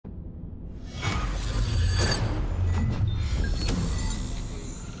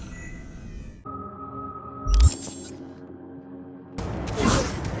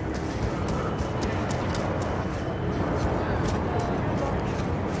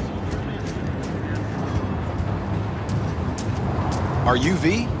Are you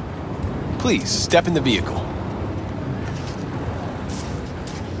V? Please, step in the vehicle.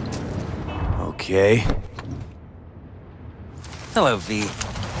 Okay. Hello, V.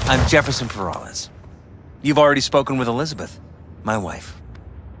 I'm Jefferson Peralez. You've already spoken with Elizabeth, my wife.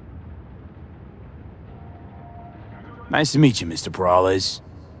 Nice to meet you, Mr. Peralez.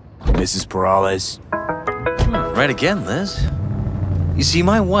 Mrs. Peralez. Right again, Liz. You see,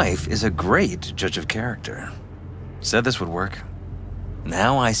 my wife is a great judge of character. Said this would work.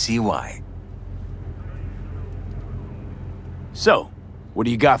 Now I see why. So, what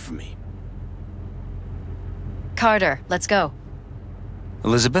do you got for me? Carter, let's go.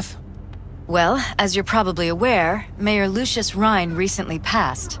 Elizabeth? Well, as you're probably aware, Mayor Lucius Rhyne recently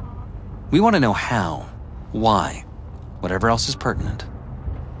passed. We want to know how, why, whatever else is pertinent.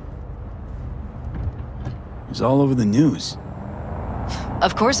 It was all over the news.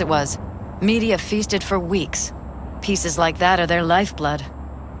 Of course it was. Media feasted for weeks. Pieces like that are their lifeblood.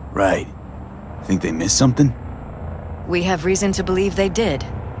 Right. Think they missed something? We have reason to believe they did,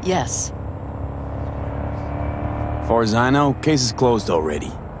 yes. As far as I know, case is closed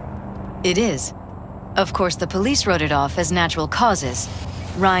already. It is. Of course, the police wrote it off as natural causes.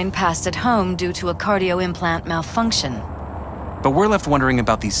 Rhyne passed at home due to a cardio implant malfunction. But we're left wondering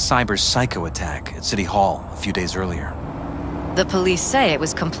about the cyber psycho attack at City Hall a few days earlier. The police say it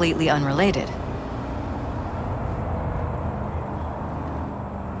was completely unrelated.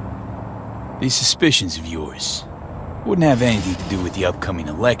 These suspicions of yours wouldn't have anything to do with the upcoming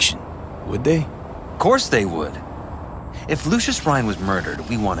election, would they? Of course they would. If Lucius Rhyne was murdered,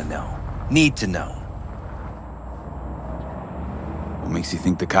 we want to know. Need to know. What makes you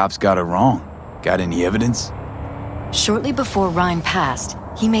think the cops got it wrong? Got any evidence? Shortly before Rhyne passed,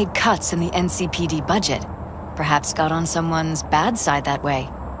 he made cuts in the NCPD budget. Perhaps got on someone's bad side that way.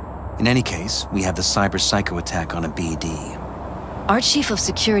 In any case, we have the cyber psycho attack on a BD. Our chief of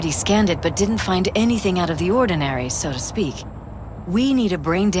security scanned it but didn't find anything out of the ordinary, so to speak. We need a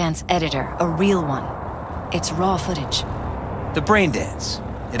Braindance editor, a real one. It's raw footage. The Braindance.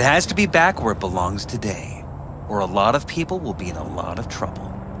 It has to be back where it belongs today, or a lot of people will be in a lot of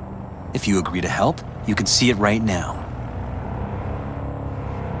trouble. If you agree to help, you can see it right now.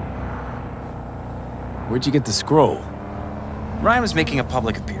 Where'd you get the scroll? Rhyne was making a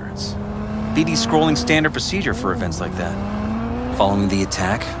public appearance. BD's scrolling standard procedure for events like that. Following the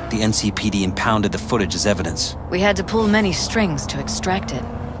attack, the NCPD impounded the footage as evidence. We had to pull many strings to extract it.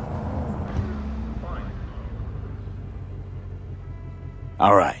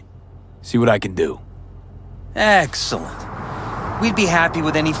 All right. See what I can do. Excellent. We'd be happy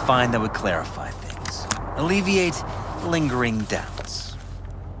with any find that would clarify things. Alleviate lingering doubts.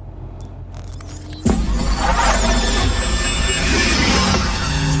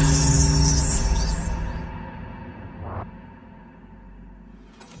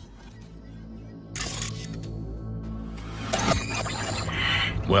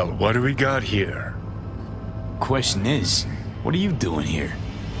 Well, what do we got here? Question is, what are you doing here?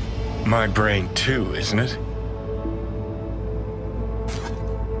 My brain too, isn't it?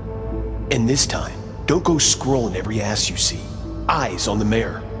 And this time, don't go scrolling every ass you see. Eyes on the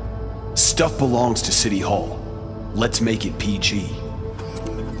mayor. Stuff belongs to City Hall. Let's make it PG.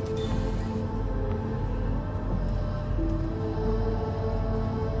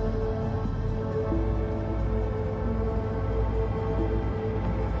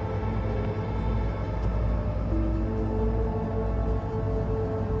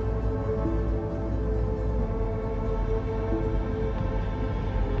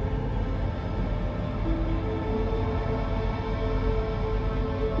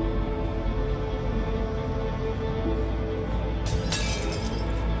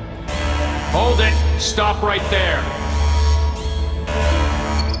 Hold it! Stop right there!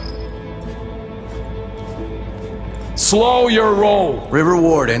 Slow your roll! River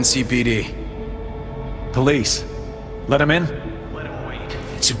Ward, NCPD. Police. Let him in?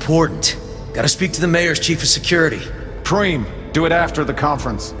 It's important. Gotta speak to the mayor's chief of security. Preem, do it after the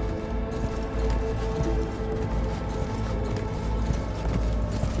conference.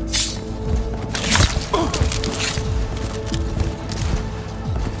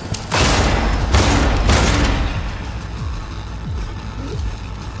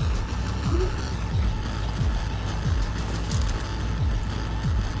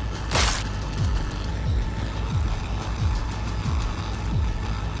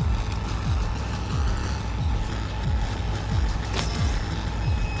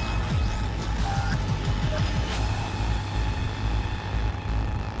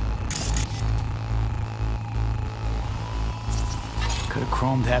 Could have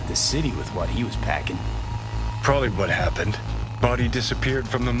chromed half the city with what he was packing. Probably what happened. Body disappeared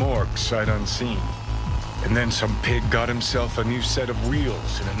from the morgue, sight unseen. And then some pig got himself a new set of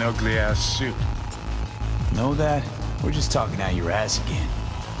wheels and an ugly-ass suit. Know that? We're just talking out your ass again.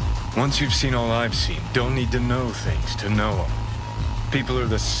 Once you've seen all I've seen, don't need to know things to know them. People are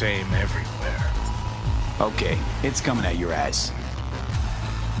the same everywhere. Okay, it's coming out your ass.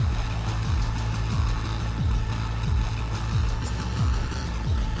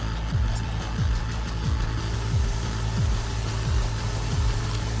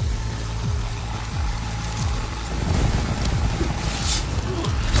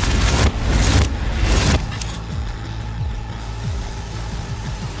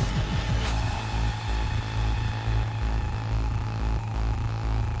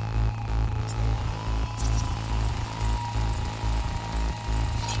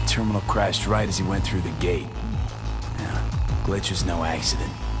 Terminal crashed right as he went through the gate. Yeah, glitch was no accident.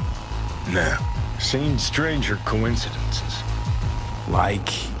 Nah, seen stranger coincidences. Like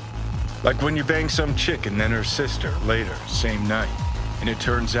when you bang some chick and then her sister later, same night. And it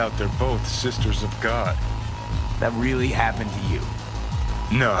turns out they're both sisters of God. that really happened to you.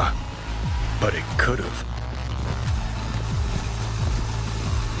 Nah, but it could've.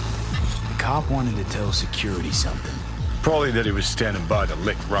 The cop wanted to tell security something. Probably that he was standing by to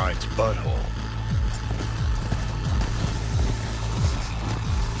lick Ryan's butthole.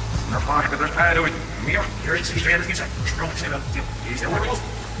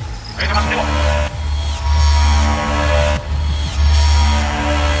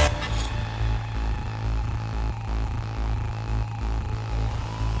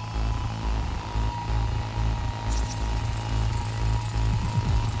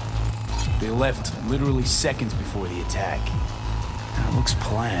 They left literally seconds before the attack. It looks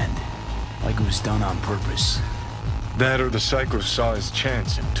planned, like it was done on purpose. That or the psycho saw his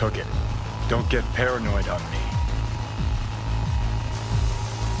chance and took it. Don't get paranoid on me.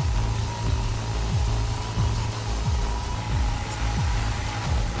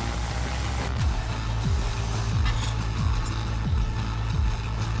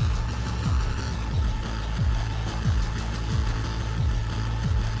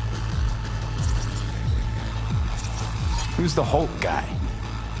 Who's the Hulk guy?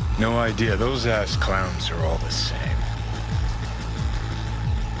 No idea. Those ass clowns are all the same.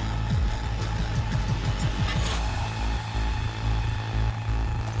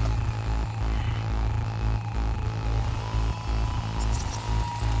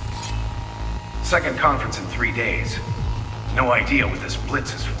 Second conference in 3 days. No idea what this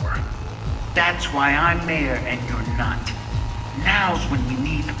blitz is for. That's why I'm mayor and you're not. Now's when we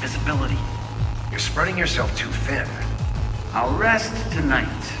need the visibility. You're spreading yourself too thin. I'll rest tonight.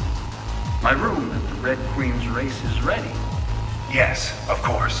 My room at the Red Queen's race is ready. Yes, of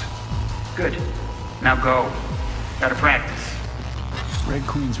course. Good. Now go. Gotta practice. Red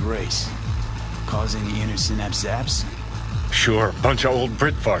Queen's race. Cause any inner synapse zaps? Sure, bunch of old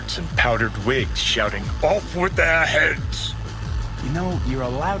Brit farts in powdered wigs shouting, "Off with their heads!" You know, you're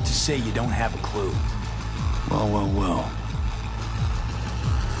allowed to say you don't have a clue. Well, well, well.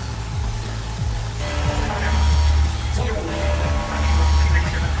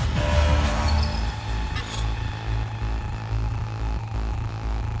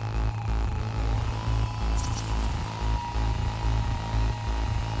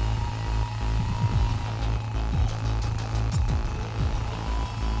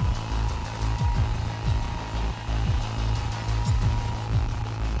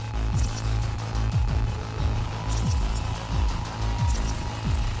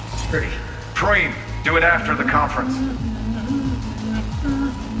 Pretty. Preem, do it after the conference.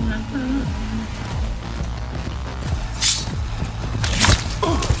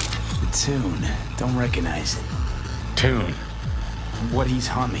 The tune. Don't recognize it. Tune. What he's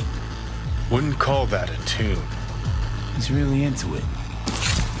humming. Wouldn't call that a tune. He's really into it.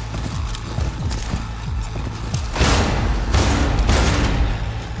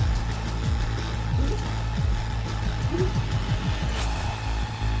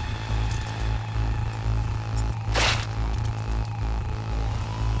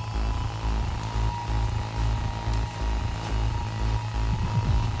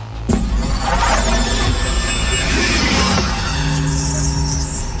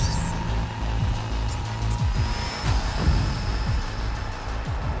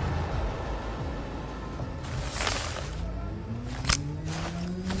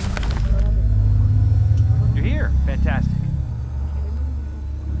 Fantastic.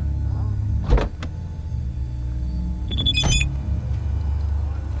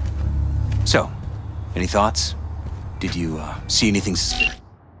 So, any thoughts? Did you, see anything suspicious?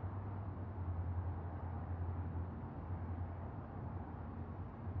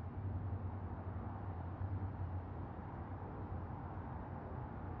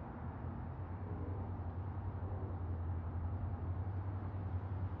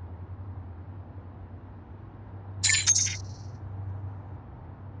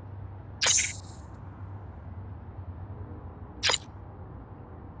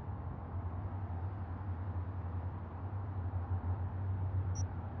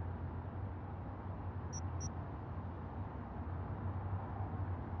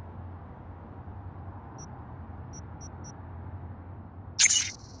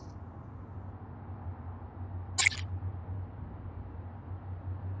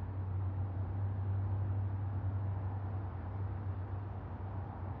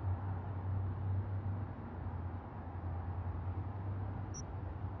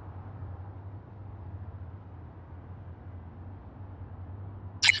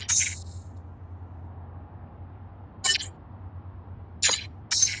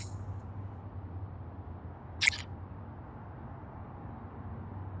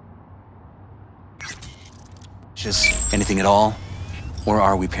 suspicious? Anything at all? Or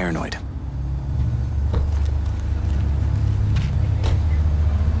are we paranoid?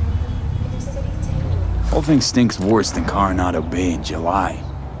 Whole thing stinks worse than Coronado Bay in July.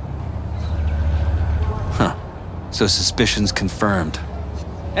 Huh. So suspicions confirmed.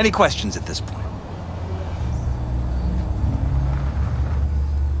 Any questions at this point?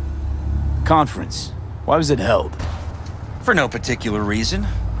 Conference. Why was it held? For no particular reason.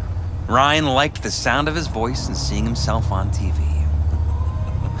 Ryan liked the sound of his voice and seeing himself on TV.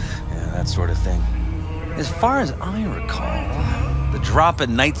 Yeah, that sort of thing. As far as I recall, the drop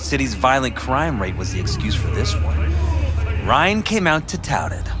in Night City's violent crime rate was the excuse for this one. Ryan came out to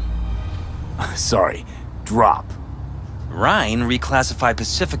tout it. Sorry, drop. Ryan reclassified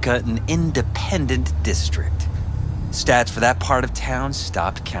Pacifica an independent district. Stats for that part of town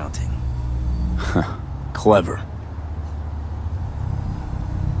stopped counting. Clever.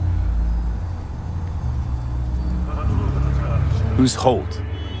 Who's Holt?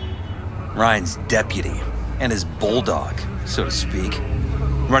 Ryan's deputy, and his bulldog, so to speak.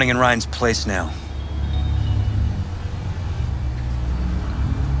 Running in Ryan's place now.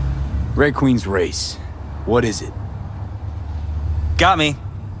 Red Queen's race. What is it? Got me.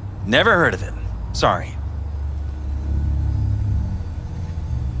 Never heard of it. Sorry.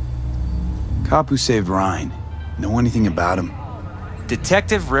 Cop who saved Ryan. Know anything about him?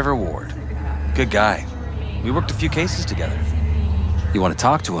 Detective River Ward. Good guy. We worked a few cases together. You want to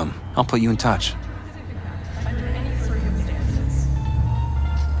talk to him? I'll put you in touch.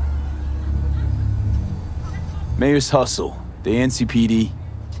 Mayor's Hustle. The NCPD?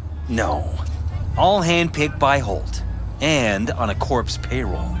 No. All handpicked by Holt. And on a corpse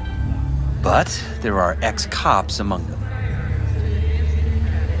payroll. But there are ex-cops among them.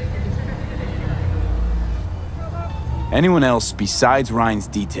 Anyone else besides Ryan's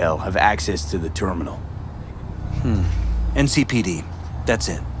detail have access to the terminal? NCPD. That's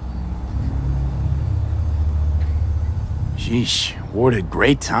it. Sheesh, Ward had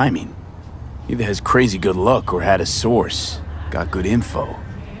great timing. Either has crazy good luck or had a source. Got good info.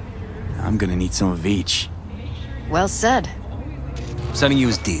 I'm gonna need some of each. Well said. Sending you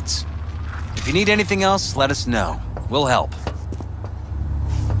his deeds. If you need anything else, let us know. We'll help.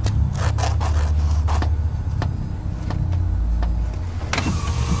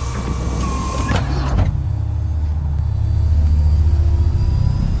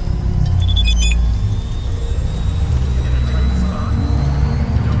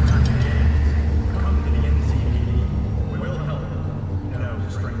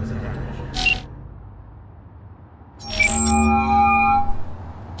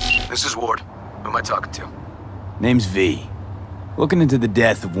 This is Ward. Who am I talking to? Name's V. Looking into the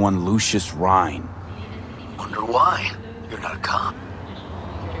death of one Lucius Rhine. Wonder why? You're not a cop.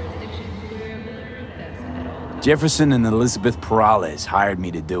 Jefferson and Elizabeth Perales hired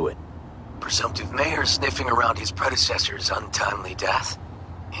me to do it. Presumptive mayor sniffing around his predecessor's untimely death?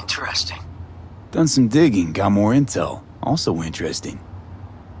 Interesting. Done some digging, got more intel. Also interesting.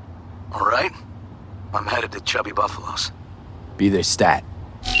 All right. I'm headed to Chubby Buffaloes. Be their stat.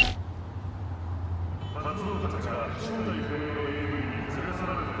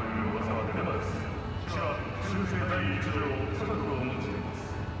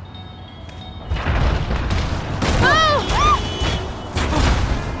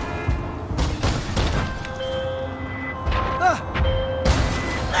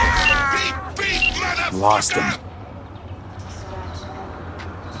 Lost him.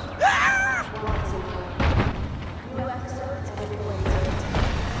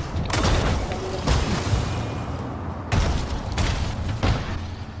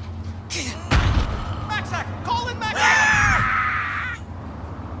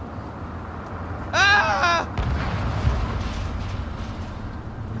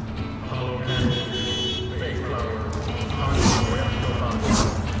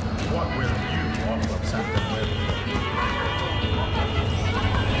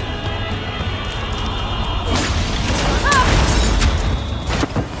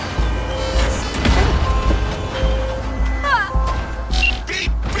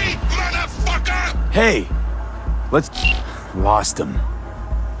 Hey! Let's... Lost him.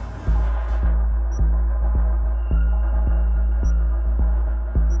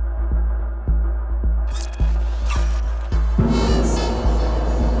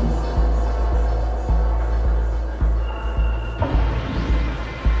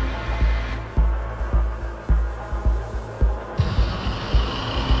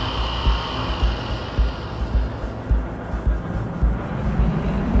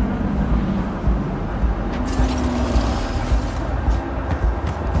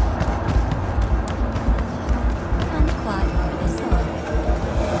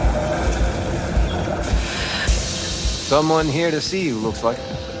 Someone here to see you, looks like.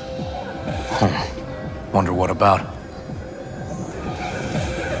 Wonder what about?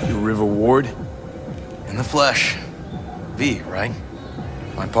 You River Ward? In the flesh. V, right?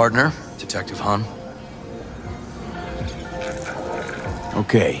 My partner, Detective Han.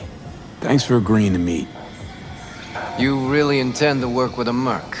 Okay. Thanks for agreeing to meet. You really intend to work with a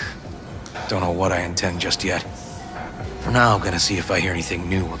merc? Don't know what I intend just yet. For now, I'm gonna see if I hear anything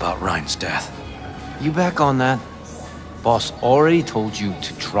new about Ryan's death. You back on that? Boss already told you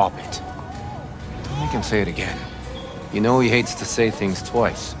to drop it. Don't make him say it again. You know he hates to say things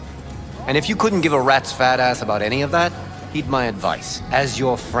twice. And if you couldn't give a rat's fat ass about any of that, heed my advice. As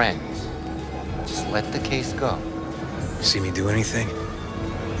your friend, just let the case go. See me do anything?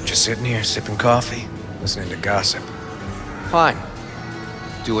 Just sitting here, sipping coffee, listening to gossip. Fine.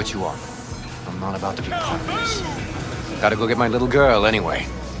 Do what you want. I'm not about to be part of this. Gotta go get my little girl anyway.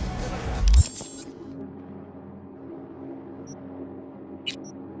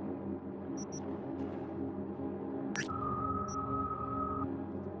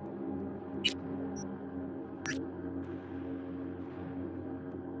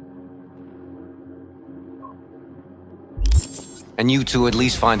 And you two at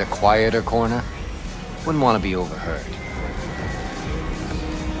least find a quieter corner? Wouldn't want to be overheard.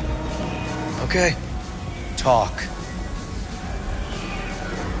 Okay. Talk.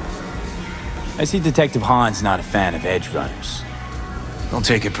 I see Detective Han's not a fan of edge runners. Don't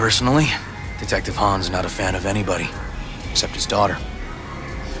take it personally. Detective Han's not a fan of anybody, except his daughter.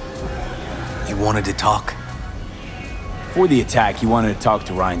 You wanted to talk? Before the attack, he wanted to talk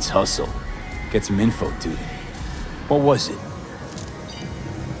to Ryan's hustle. Get some info to them. What was it?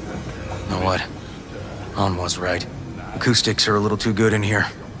 Know what? Han was right. Acoustics are a little too good in here.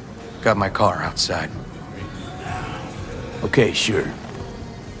 Got my car outside. Okay, sure.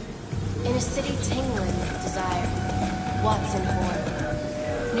 In a city tingling with desire, Watson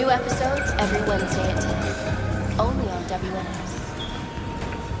Horn. New episodes every Wednesday at 10. Only on WNS.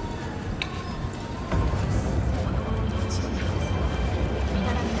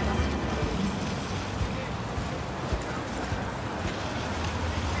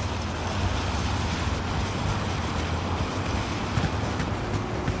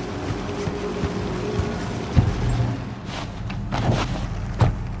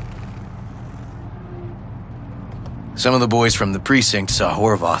 Some of the boys from the precinct saw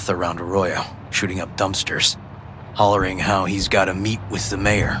Horvath around Arroyo, shooting up dumpsters, hollering how he's got to meet with the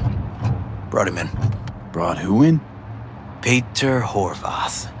mayor. Brought him in. Brought who in? Peter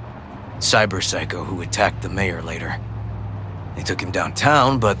Horvath. Cyber psycho who attacked the mayor later. They took him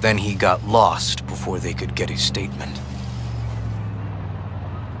downtown, but then he got lost before they could get his statement.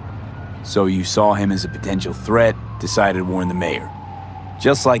 So you saw him as a potential threat, decided to warn the mayor.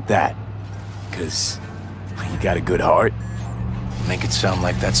 Just like that. 'Cause you got a good heart? Make it sound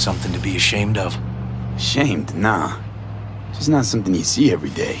like that's something to be ashamed of. Ashamed? Nah. Just not something you see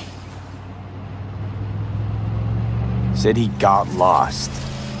every day. Said he got lost.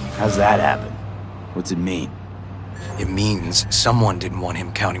 How's that happen? What's it mean? It means someone didn't want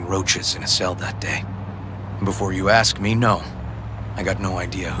him counting roaches in a cell that day. And before you ask me, no. I got no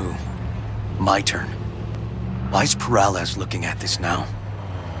idea who. My turn. Why's Peralez looking at this now?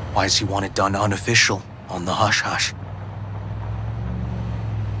 Why does he want it done unofficial? On the hush-hush.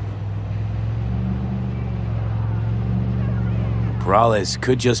 Peralez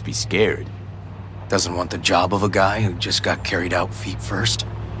could just be scared. Doesn't want the job of a guy who just got carried out feet first.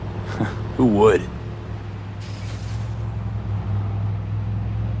 Who would?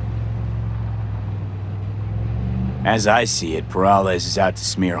 As I see it, Peralez is out to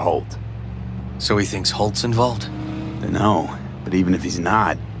smear Holt. So he thinks Holt's involved? Dunno, but even if he's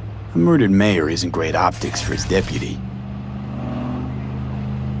not, a murdered mayor isn't great optics for his deputy.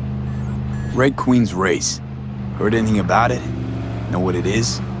 Red Queen's race. Heard anything about it? Know what it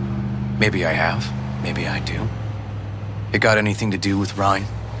is? Maybe I have. Maybe I do. It got anything to do with Ryan?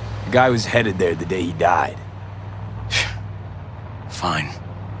 The guy was headed there the day he died. Fine.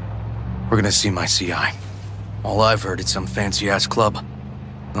 We're gonna see my CI. All I've heard is some fancy-ass club.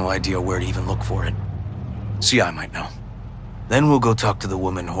 No idea where to even look for it. CI might know. Then we'll go talk to the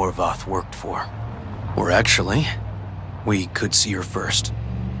woman Horvath worked for. Or actually, we could see her first.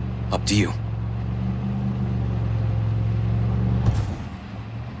 Up to you.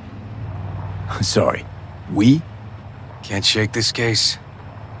 Sorry. We? Can't shake this case.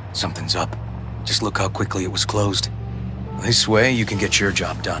 Something's up. Just look how quickly it was closed. This way, you can get your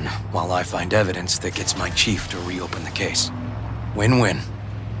job done, while I find evidence that gets my chief to reopen the case. Win-win.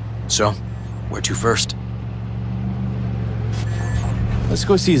 So, where to first? Let's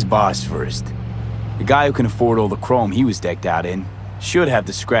go see his boss first. The guy who can afford all the chrome he was decked out in should have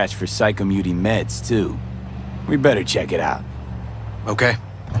the scratch for psychomuting meds, too. We better check it out. Okay.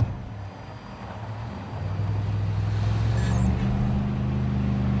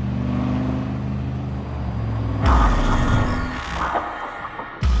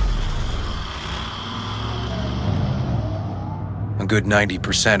 A good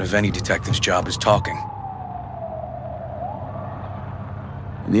 90% of any detective's job is talking.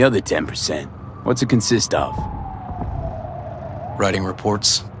 And the other 10%, what's it consist of? Writing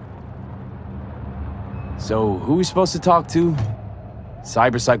reports. So, who are we supposed to talk to?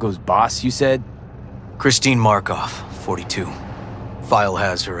 Cyberpsycho's boss, you said? Christine Markov, 42. File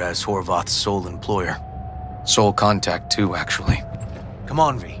has her as Horvath's sole employer. Sole contact, too, actually. Come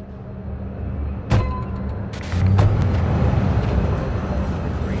on, V.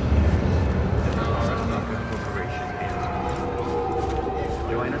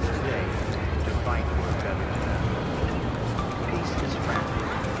 Join us today to fight for a better tomorrow. Peace is friendly.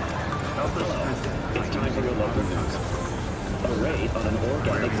 Help us strengthen. It's time for your local news. A raid on an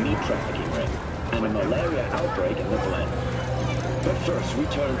organic meat trafficking ring and a malaria outbreak in the Glen. But first, we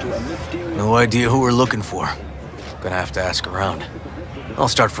turn to a mysterious... No idea who we're looking for. Gonna have to ask around. I'll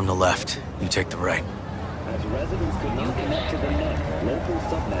start from the left. You take the right. As residents could not connect to the net, local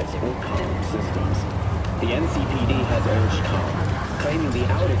subnets or comm systems. The NCPD has urged calm, claiming the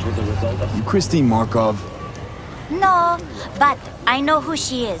outage was a result of... You Christine Markov? No, but I know who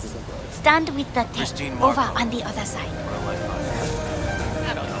she is. Stand with the tech over on the other side.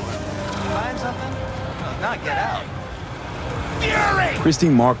 I don't know her. Find something? No, not get out.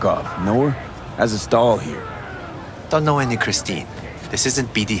 Christine Markov, know her? Has a stall here. Don't know any Christine. This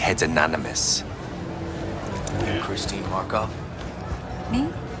isn't BD Heads Anonymous. Christine Markov? Me?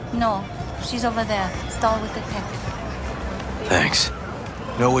 No, she's over there. Stall with the tech. Thanks.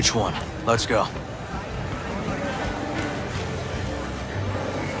 Know which one. Let's go.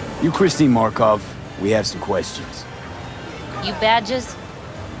 You Christine Markov, we have some questions. You badges?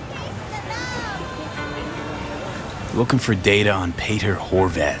 Looking for data on Peter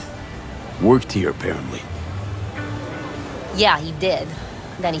Horvath. Worked here, apparently. Yeah, he did.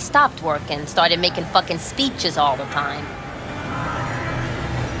 Then he stopped working, started making fucking speeches all the time.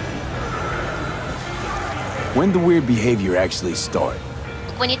 When did the weird behavior actually start?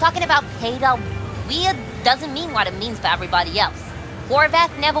 Look, when you're talking about Peter, weird doesn't mean what it means for everybody else.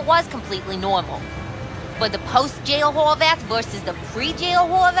 Horvath never was completely normal. But the post-jail Horvath versus the pre-jail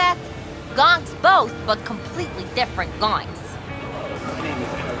Horvath? Gonks both, but completely different gonks.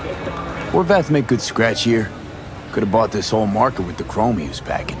 Horvath make good scratch here. Could have bought this whole market with the chrome he was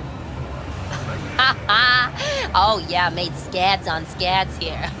packing. Oh yeah, made scads on scads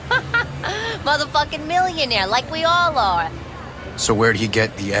here. Motherfucking millionaire, like we all are. So where'd he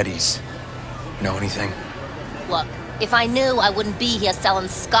get the eddies? Know anything? Look, if I knew, I wouldn't be here selling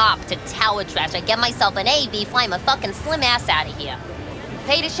scop to tower trash. I'd get myself an AV, fly my fucking slim ass out of here.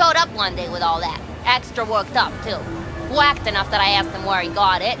 Peter showed up one day with all that. Extra worked up, too. Whacked enough that I asked him where he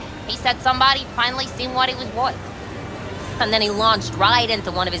got it. He said somebody finally seen what he was worth. And then he launched right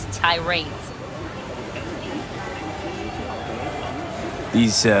into one of his tirades.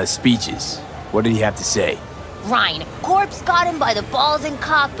 These, speeches, what did he have to say? Ryan, corpse got him by the balls and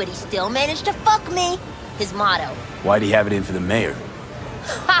cock, but he still managed to fuck me. His motto. Why'd he have it in for the mayor?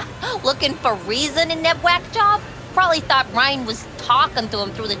 Ha! Looking for reason in that whack job? Probably thought Ryan was talking to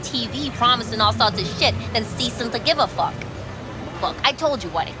him through the TV, promising all sorts of shit, then ceasing to give a fuck. Look, I told you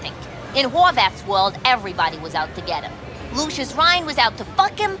what I think. In Horvath's world, everybody was out to get him. Lucius Ryan was out to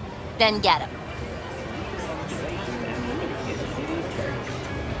fuck him, then get him.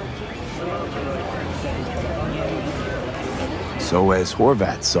 So as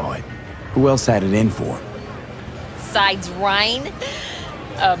Horvath saw it, who else had it in for him? Besides Ryan?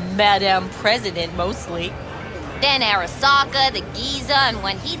 Madame President, mostly. Then Arasaka, the Giza, and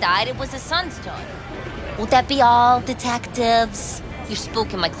when he died, it was his son's turn. Would that be all, detectives? You're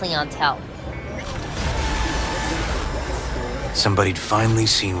spooking my clientele. Somebody'd finally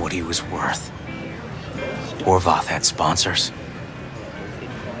seen what he was worth. Horvath had sponsors.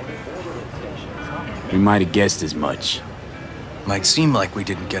 We might have guessed as much. Might seem like we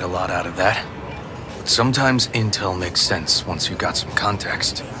didn't get a lot out of that. But sometimes intel makes sense once you got some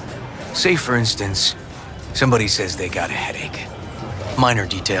context. Say, for instance, somebody says they got a headache. Minor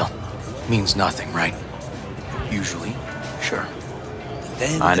detail. Means nothing, right? Usually, sure.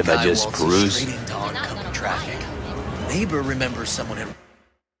 Then Mind the if I guy just waltzes peruse? straight into oncoming traffic. Neighbor remembers someone had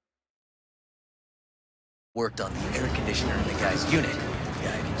worked on the air conditioner in the guy's unit. The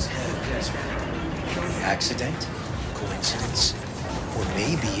guy whose head was accident? Coincidence? Or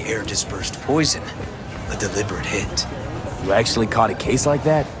maybe air-dispersed poison. A deliberate hit. You actually caught a case like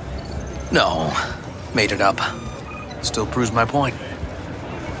that? No. Made it up. Still proves my point.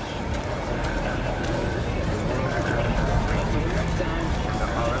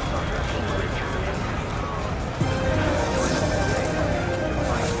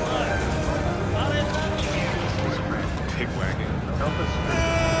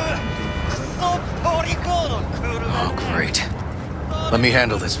 Oh, great. Let me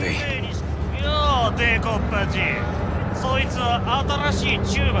handle this, V.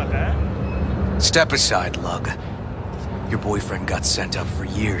 Step aside, Lug. Your boyfriend got sent up for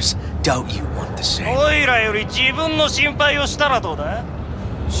years. Doubt you want the same.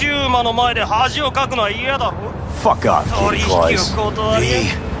 Fuck off, Kitty Claus.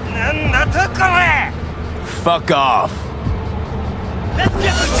 V. Fuck off. Let's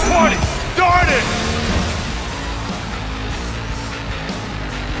get this party started!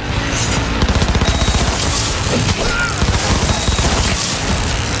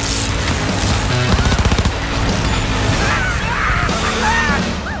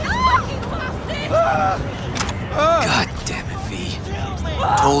 God damn it, V.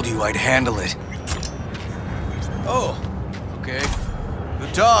 Told you I'd handle it. Oh, okay.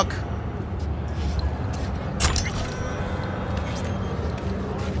 Good talk.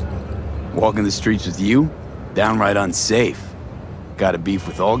 Walking the streets with you? Downright unsafe. Got a beef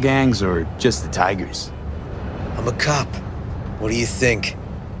with all gangs or just the Tigers? I'm a cop. What do you think?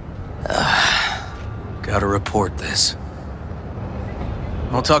 Gotta report this.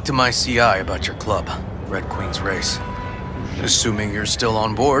 I'll talk to my CI about your club, Red Queen's Race. Assuming you're still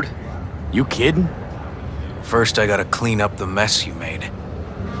on board. You kidding? First, I gotta clean up the mess you made.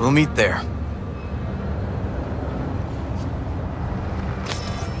 We'll meet there.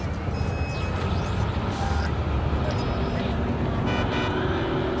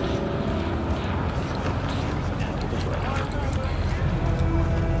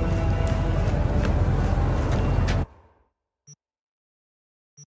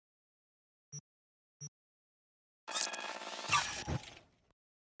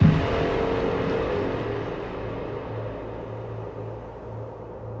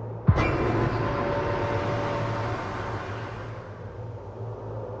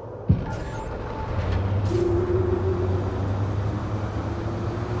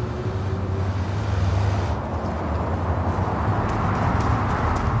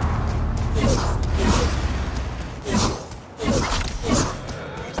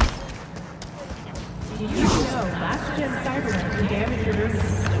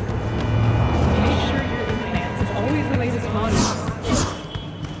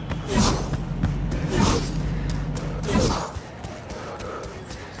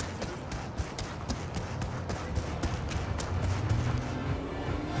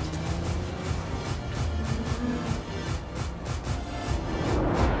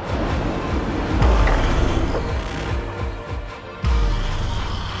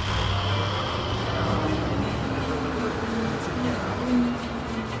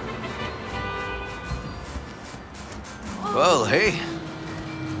 Well, hey.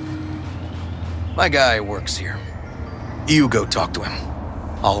 My guy works here. You go talk to him.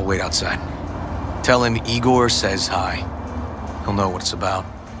 I'll wait outside. Tell him Igor says hi. He'll know what it's about.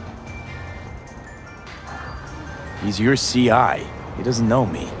 He's your CI. He doesn't know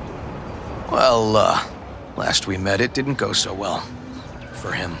me. Well, last we met it didn't go so well.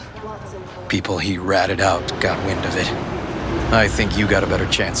 For him. People he ratted out got wind of it. I think you got a better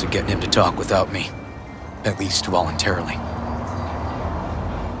chance of getting him to talk without me. At least voluntarily.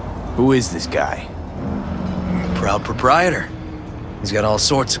 Who is this guy? Proud proprietor. He's got all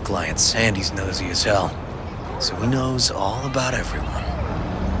sorts of clients, and he's nosy as hell. So he knows all about everyone.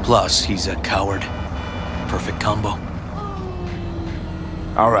 Plus, he's a coward. Perfect combo.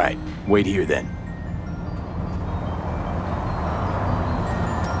 All right, wait here then.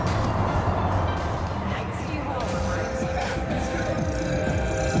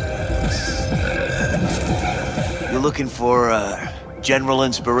 You looking for general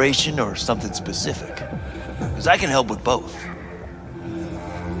inspiration or something specific? Because I can help with both.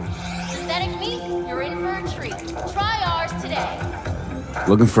 Synthetic meat, you're in for a treat. Try ours today.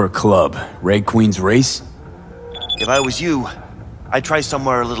 Looking for a club. Red Queen's Race? If I was you, I'd try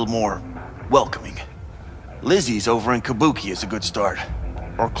somewhere a little more welcoming. Lizzie's over in Kabuki is a good start.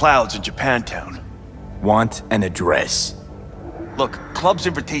 Or Clouds in Japantown. Want an address. Look, club's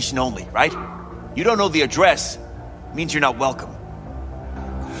invitation only, right? You don't know the address, means you're not welcome.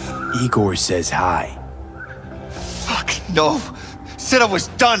 Igor says hi. Fuck, no. Said I was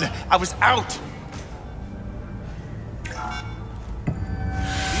done. I was out.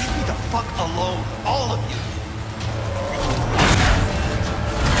 fuck alone, all of you.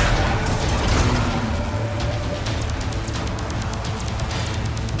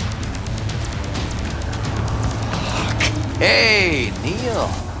 Hey, Neil.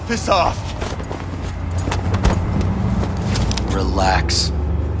 Piss off. Relax.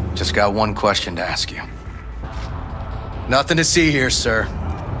 Just got one question to ask you. Nothing to see here, sir.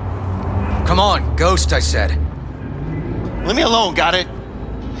 Come on, Ghost, I said. Leave me alone, got it?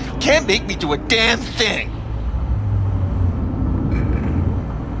 Can't make me do a damn thing.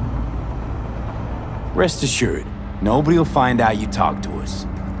 Rest assured, nobody will find out you talked to us.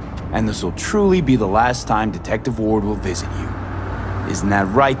 And this will truly be the last time Detective Ward will visit you. Isn't that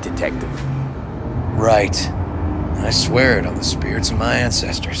right, Detective? Right. I swear it on the spirits of my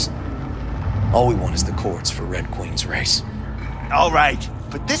ancestors. All we want is the courts for Red Queen's race. All right,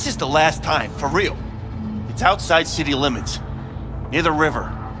 but this is the last time, for real. It's outside city limits, near the river,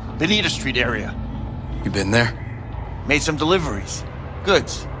 Benita Street area. You been there? Made some deliveries.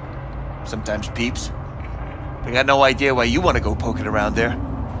 Goods. Sometimes peeps. I got no idea why you want to go poking around there.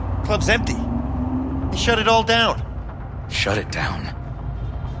 Club's empty. They shut it all down. Shut it down?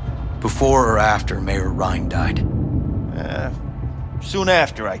 Before or after Mayor Ryan died? Soon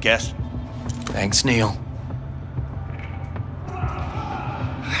after, I guess. Thanks, Neil.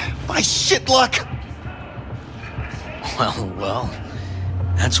 My shit luck! Well,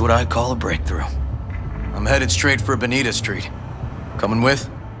 that's what I call a breakthrough. I'm headed straight for Benita Street. Coming with?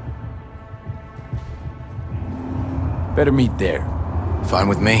 Better meet there. Fine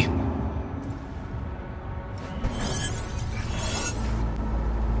with me.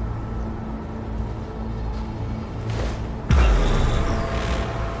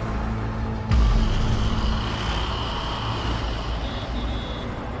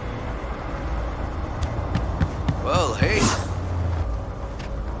 Well, hey.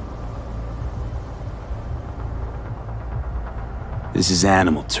 This is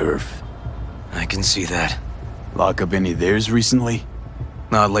animal turf. I can see that. Lock up any of theirs recently?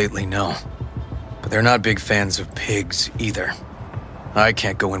 Not lately, no. But they're not big fans of pigs, either. I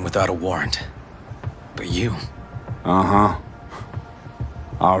can't go in without a warrant. But you... Uh-huh.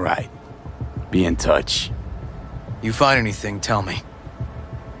 All right. Be in touch. You find anything, tell me.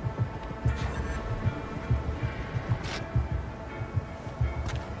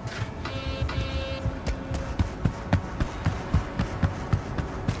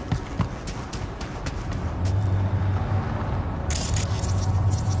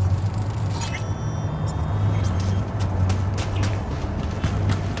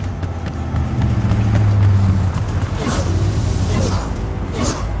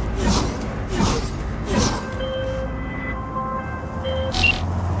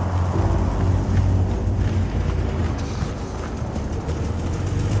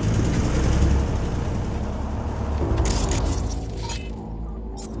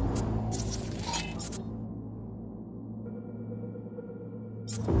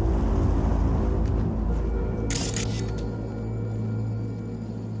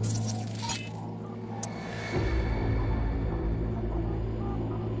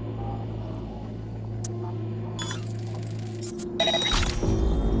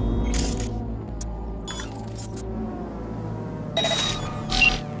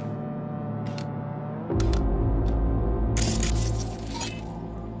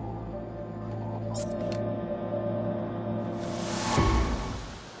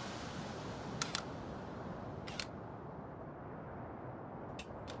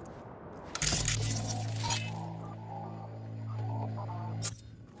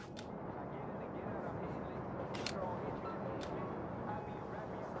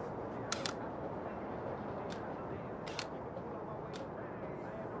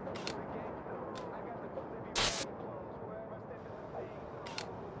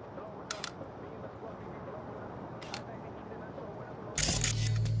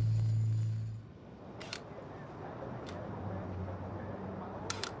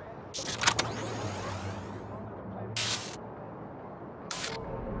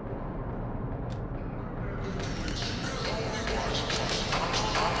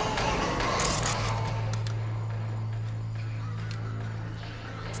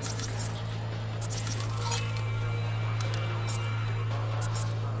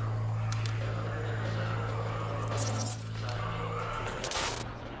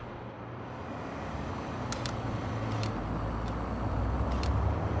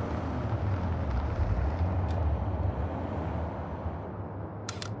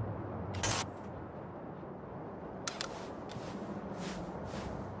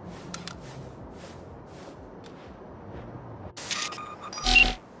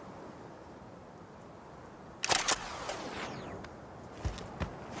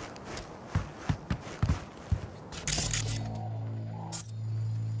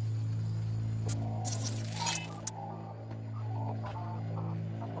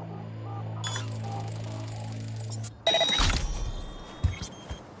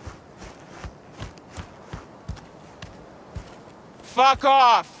 Fuck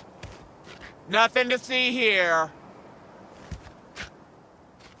off! Nothing to see here.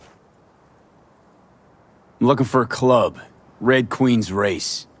 I'm looking for a club. Red Queen's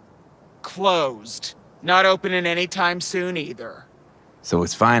Race. Closed. Not opening anytime soon either. So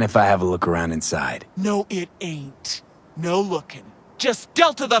it's fine if I have a look around inside. No, it ain't. No looking. Just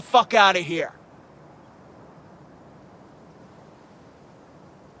Delta the fuck out of here.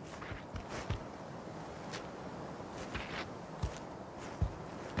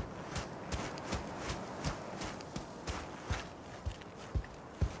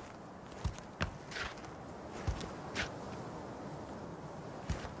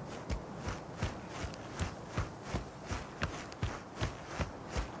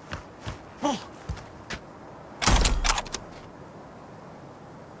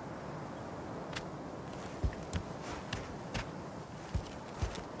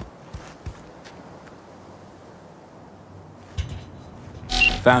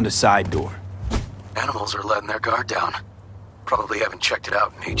 Found a side door. Animals are letting their guard down. Probably haven't checked it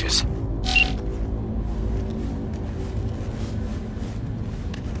out in ages.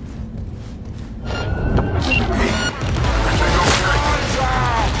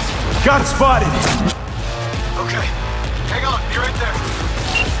 Got spotted! Okay. Hang on, be right there.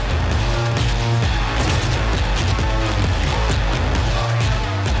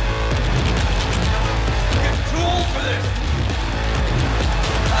 Too old for this!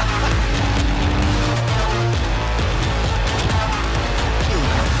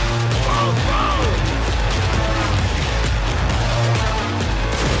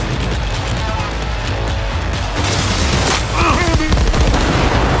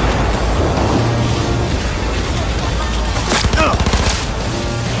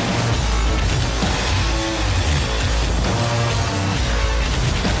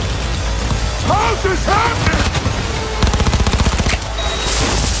 How's this happening?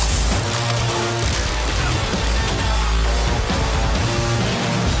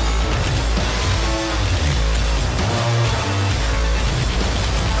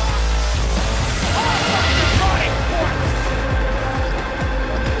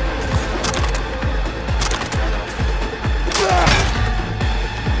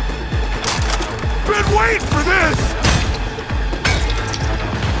 Been waiting for this!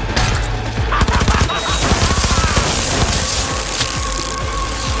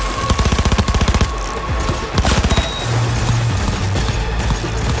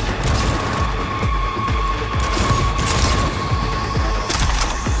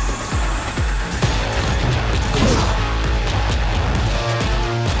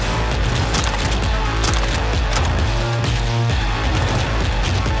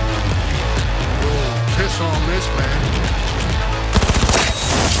 Piss on this, man.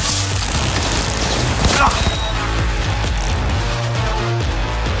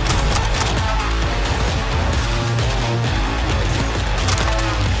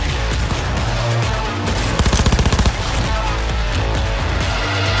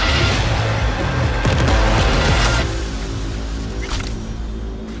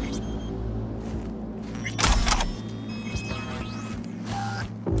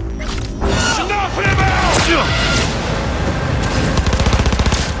 Snuff him out!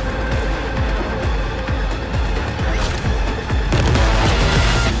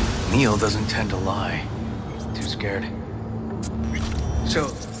 Neil doesn't tend to lie. Too scared. So,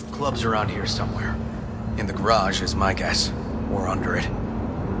 club's around here somewhere. In the garage is my guess. Or under it.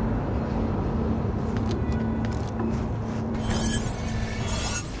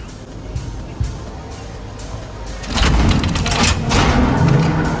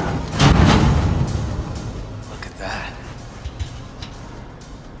 Look at that.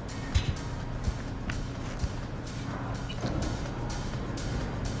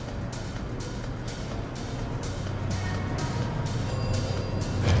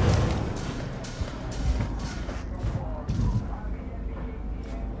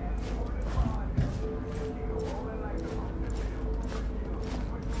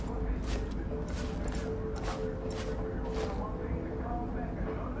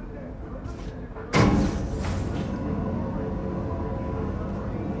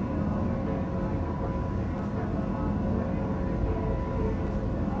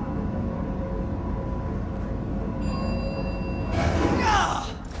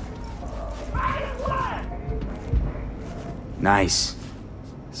 Nice.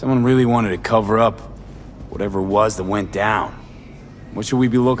 Someone really wanted to cover up whatever it was that went down. What should we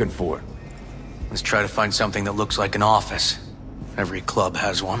be looking for? Let's try to find something that looks like an office. Every club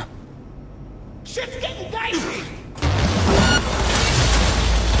has one. Shit's getting dicey!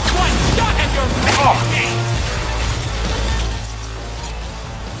 One shot at your face!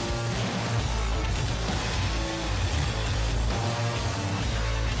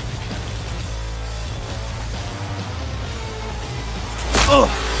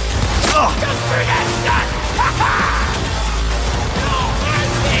 Reloading!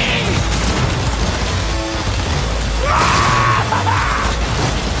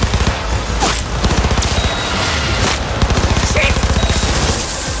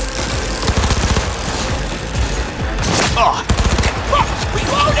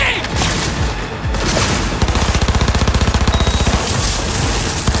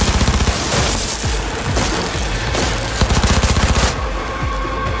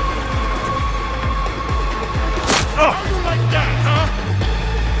 How you like that, huh?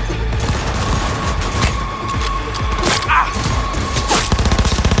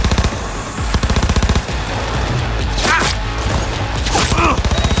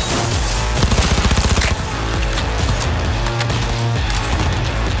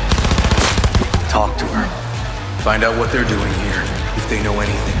 Talk to her. Find out what they're doing here, if they know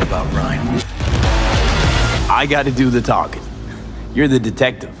anything about Ryan. I gotta do the talking. You're the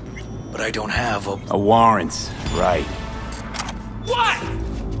detective. But I don't have a warrant, right? What?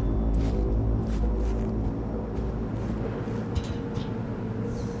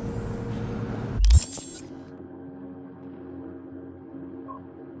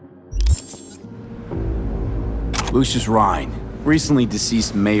 Lucius Ryan, recently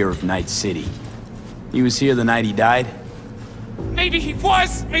deceased mayor of Night City. He was here the night he died? Maybe he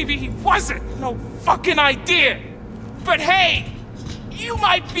was, maybe he wasn't. No fucking idea. But hey, you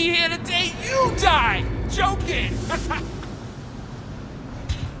might be here the day you die. Joking.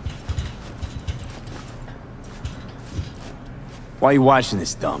 Why are you watching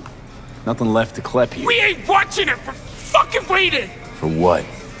this dump? Nothing left to collect here. We ain't watching it. We're fucking waiting. For what?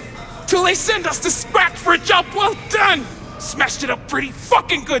 Till they send us to scratch for a job well done. Smashed it up pretty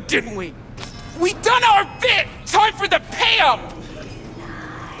fucking good, didn't we? We done our bit. Time for the pay-up.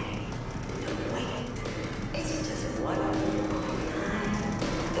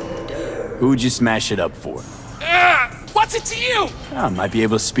 Who'd you smash it up for? What's it to you? I might be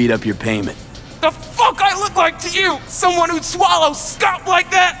able to speed up your payment. The fuck I look like to you? Someone who'd swallow scop like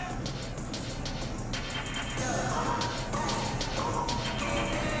that?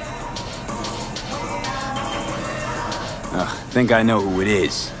 Think I know who it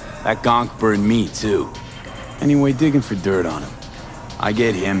is. That gonk burned me, too. Anyway, digging for dirt on him. I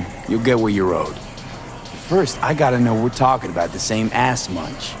get him, you'll get what you're owed. First, I gotta know we're talking about the same ass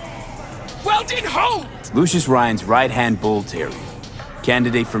munch. Well, then hold! Lucius Ryan's right-hand bull terrier.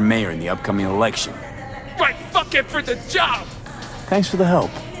 Candidate for mayor in the upcoming election. Right fucking for the job! Thanks for the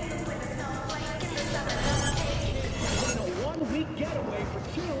help.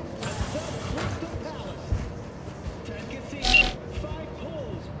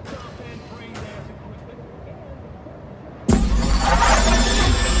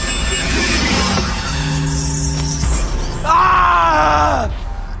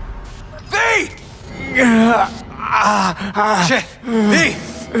 Shit! V!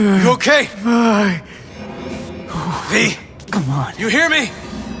 You okay? V! Come on. You hear me?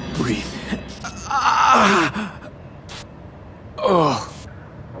 Breathe.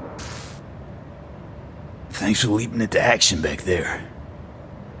 Thanks for leaping into action back there.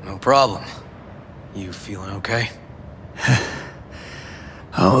 No problem. You feeling okay?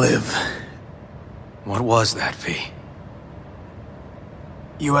 I'll live. What was that, V?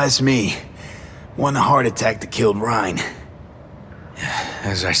 You asked me. One heart attack that killed Ryan.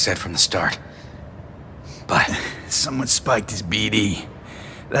 As I said from the start. But someone spiked his BD.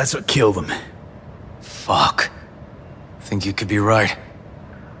 That's what killed him. Fuck. Think you could be right.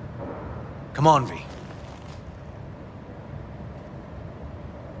 Come on, V.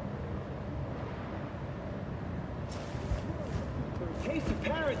 Taste of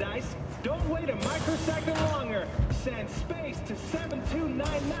paradise, don't wait a microsecond longer. Send space to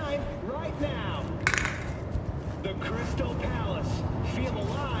 7299 right now. The Crystal Palace. Feel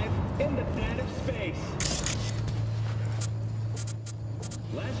alive in the dead of space.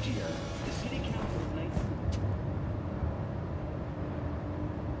 Last year, the city council night.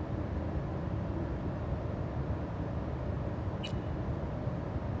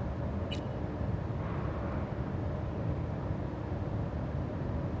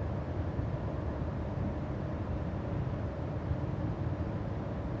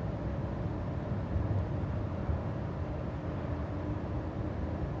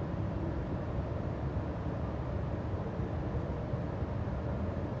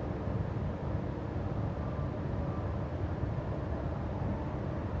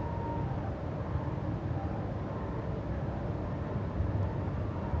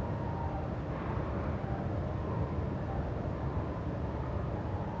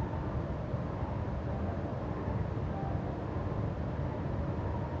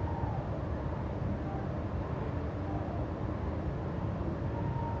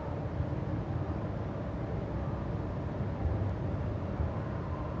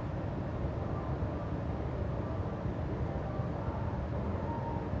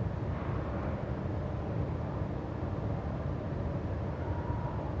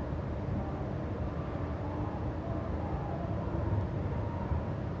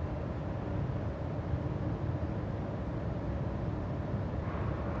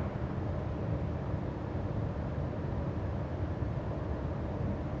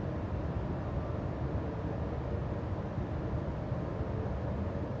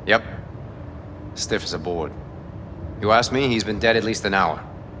 Yep. Stiff as a board. You ask me, he's been dead at least an hour.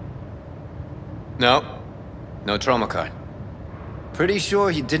 No trauma card. Pretty sure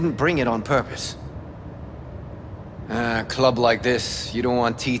he didn't bring it on purpose. A club like this, you don't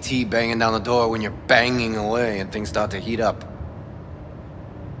want TT banging down the door when you're banging away and things start to heat up.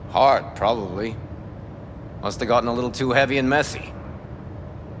 Hard, probably. Must have gotten a little too heavy and messy.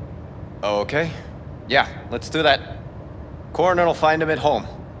 Okay. Yeah, let's do that. Coroner will find him at home.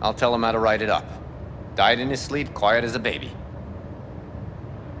 I'll tell him how to write it up. Died in his sleep, quiet as a baby.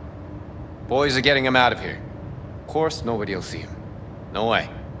 Boys are getting him out of here. Of course, nobody will see him. No way.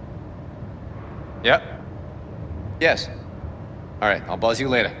 Yep. Yes. Alright, I'll buzz you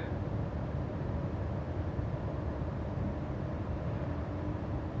later.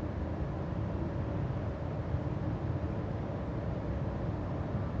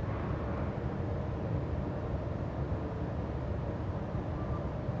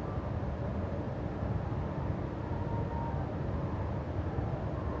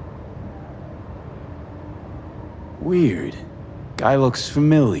 Weird. Guy looks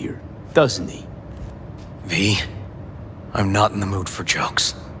familiar, doesn't he? V, I'm not in the mood for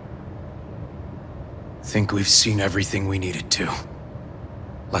jokes. Think we've seen everything we needed to.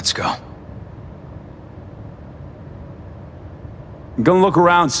 Let's go. I'm gonna look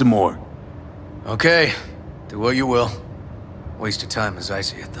around some more. Okay, do what you will. Waste of time as I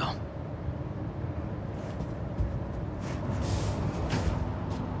see it, though.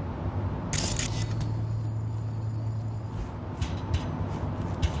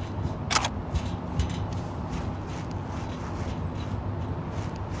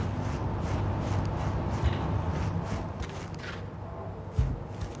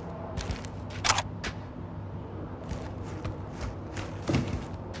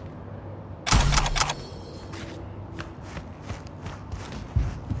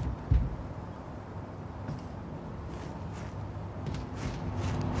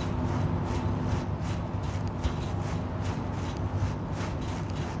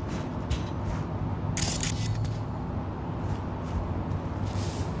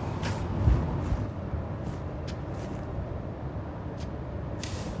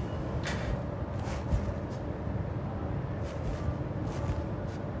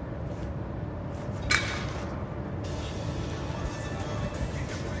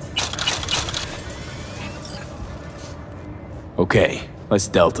 Okay, let's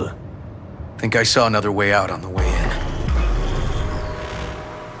Delta. Think I saw another way out on the way in.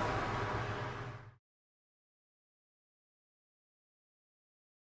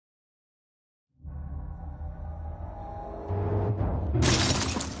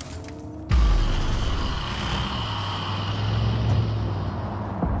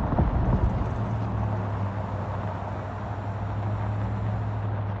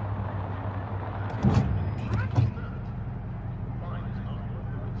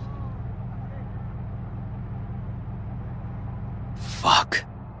 Fuck.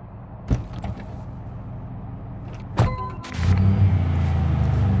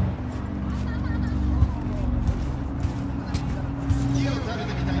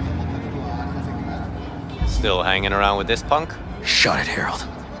 Still hanging around with this punk? Shut it, Harold.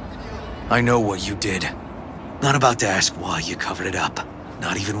 I know what you did. Not about to ask why you covered it up.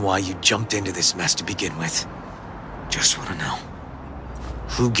 Not even why you jumped into this mess to begin with. Just want to know.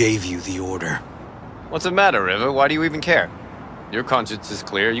 Who gave you the order? What's the matter, River? Why do you even care? Your conscience is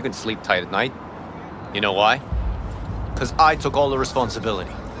clear, you can sleep tight at night. You know why? Because I took all the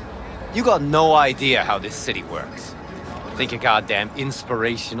responsibility. You got no idea how this city works. Think your goddamn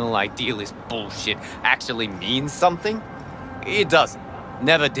inspirational, idealist bullshit actually means something? It doesn't.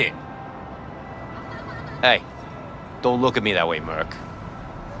 Never did. Hey, don't look at me that way, Merc.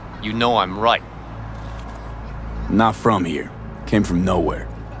 You know I'm right. Not from here. Came from nowhere.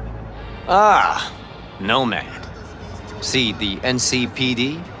 Ah, Nomad. See, the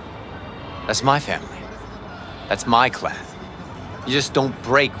NCPD? That's my family. That's my clan. You just don't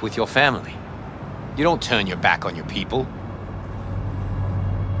break with your family. You don't turn your back on your people.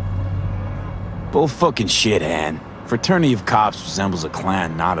 Bull fucking shit, Han. Fraternity of cops resembles a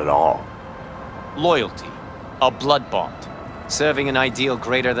clan, not at all. Loyalty. A blood bond. Serving an ideal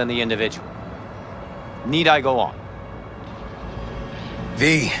greater than the individual. Need I go on?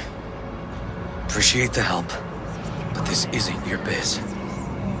 V. Appreciate the help. But this isn't your biz.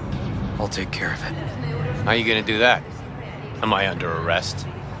 I'll take care of it. How you gonna do that? Am I under arrest?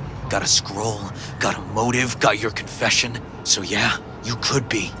 Got a scroll, got a motive, got your confession. So yeah, you could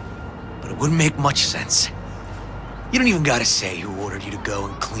be. But it wouldn't make much sense. You don't even gotta say who ordered you to go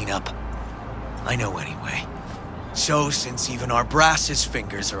and clean up. I know anyway. So, since even our brass's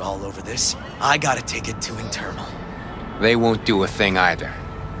fingers are all over this, I gotta take it to internal. They won't do a thing either.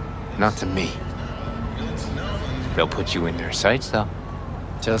 Not to me. They'll put you in their sights, though.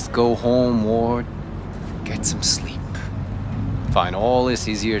 Just go home, Ward. Get some sleep. Find all this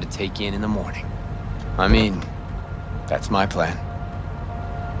easier to take in the morning. I mean, that's my plan.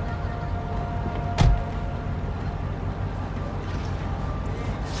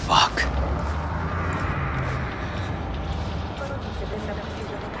 Fuck.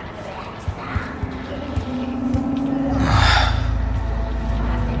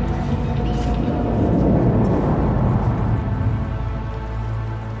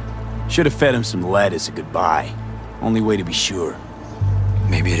 Should have fed him some lead as a goodbye. Only way to be sure.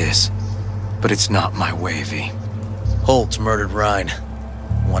 Maybe it is. But it's not my way, V. Holt murdered Ryan.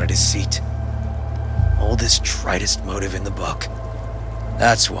 Wanted his seat. Oldest, tritest motive in the book.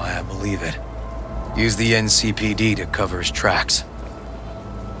 That's why I believe it. Use the NCPD to cover his tracks.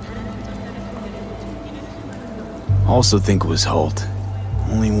 Also think it was Holt.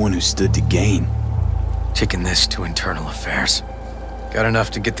 Only one who stood to gain. Taking this to internal affairs. Got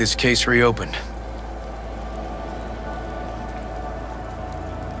enough to get this case reopened.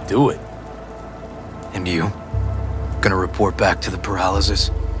 Do it. And you? Gonna report back to the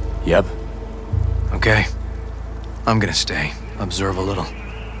paralysis? Yep. Okay. I'm gonna stay. Observe a little.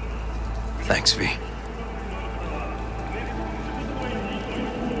 Thanks, V.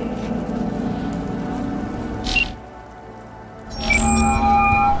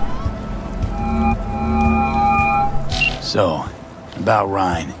 So, about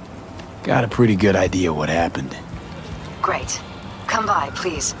Ryan. Got a pretty good idea what happened. Great. Come by,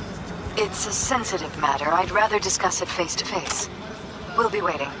 please. It's a sensitive matter. I'd rather discuss it face to face. We'll be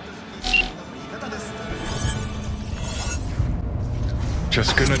waiting.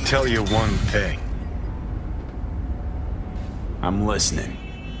 Just gonna tell you one thing. I'm listening.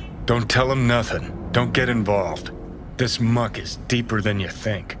 Don't tell him nothing. Don't get involved. This muck is deeper than you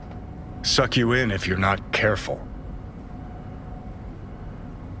think. Suck you in if you're not careful.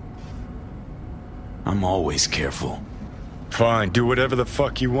 I'm always careful. Fine, do whatever the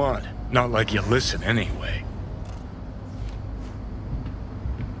fuck you want. Not like you listen anyway.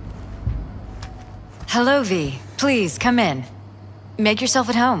 Hello, V. Please, come in. Make yourself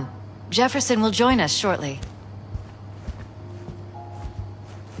at home. Jefferson will join us shortly.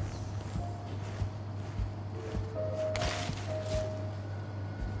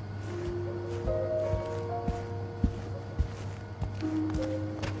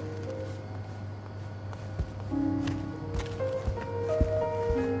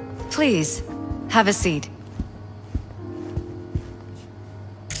 Please, have a seat.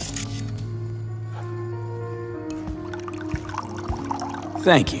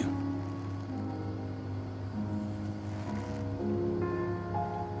 Thank you.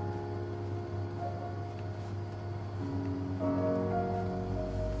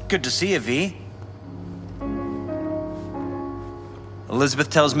 Good to see you, V.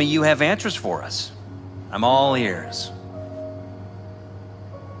 Elizabeth tells me you have answers for us. I'm all ears.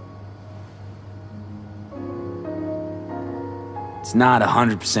 It's not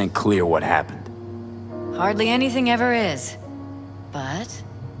 100% clear what happened. Hardly anything ever is. But...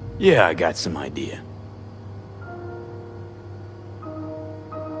 yeah, I got some idea.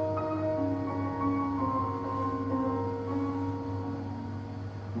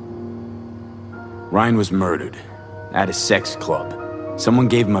 Ryan was murdered. At a sex club. Someone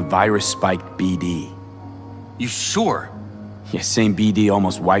gave him a virus-spiked BD. You sure? Yeah, same BD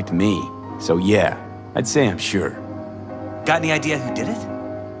almost wiped me. So yeah, I'd say I'm sure. Got any idea who did it?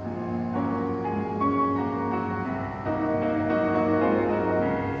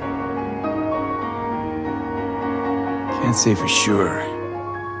 Can't say for sure,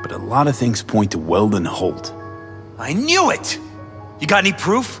 but a lot of things point to Weldon Holt. I knew it! You got any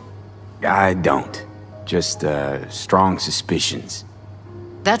proof? I don't. Just, strong suspicions.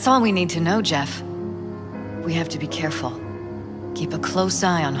 that's all we need to know, Jeff. We have to be careful. Keep a close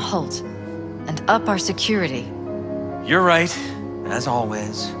eye on Holt, and up our security. You're right. As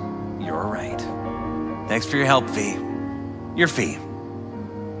always, you're right. Thanks for your help, V. Your fee.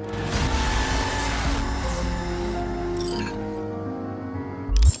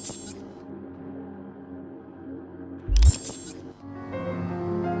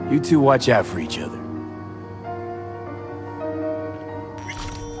 You two watch out for each other.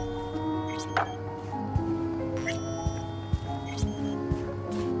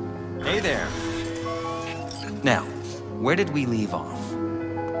 Hey there. Now, where did we leave off?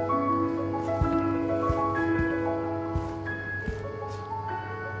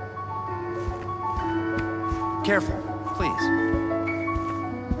 careful, please.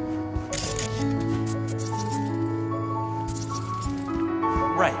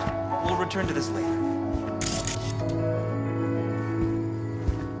 Right. We'll return to this later.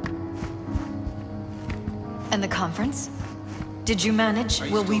 And the conference? Did you manage?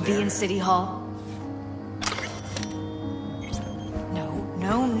 Will we be in City Hall?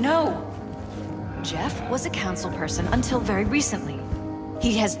 No. Jeff was a council person until very recently.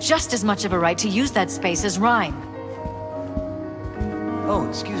 He has just as much of a right to use that space as Rhyme. Oh,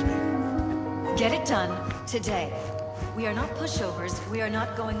 excuse me. Get it done today. We are not pushovers. We are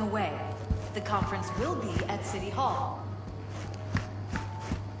not going away. The conference will be at City Hall.